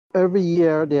Every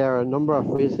year, there are a number of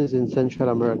races in Central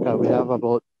America. We have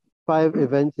about 5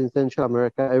 events in Central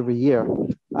America every year.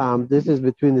 This is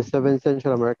between the 7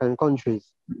 Central American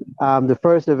countries. The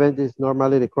first event is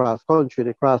normally the cross country.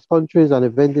 The cross country is an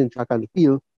event in track and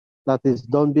field that is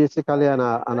done basically on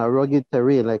a rugged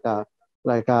terrain, like a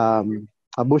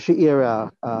bushy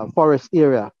area, forest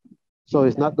area. So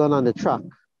it's not done on the track.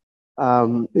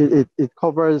 It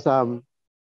covers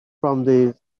from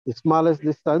the smallest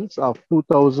distance of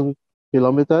 2,000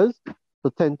 kilometers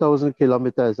to 10,000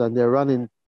 kilometers, and they're running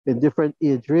in different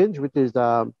age range, which is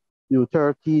U13,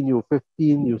 U15,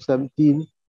 U17,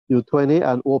 U20,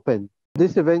 and Open.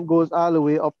 This event goes all the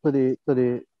way up to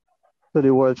the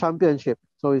World Championship.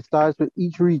 So it starts with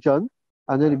each region,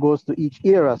 and then it goes to each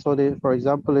era. So, for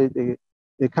example, the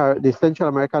Central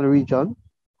American region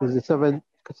is the 7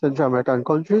 Central American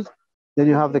countries. Then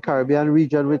you have the Caribbean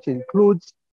region, which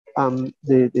includes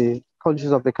the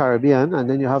countries of the Caribbean, and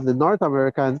then you have the North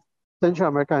American, Central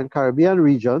American, Caribbean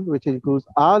region, which includes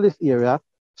all this area.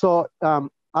 So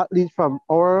athletes from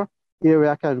our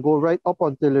area can go right up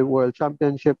until the World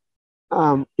Championship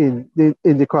in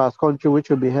the cross country, which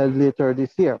will be held later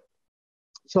this year.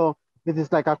 So it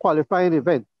is like a qualifying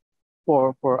event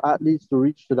for athletes to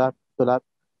reach to that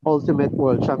ultimate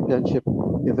World Championship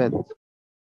event.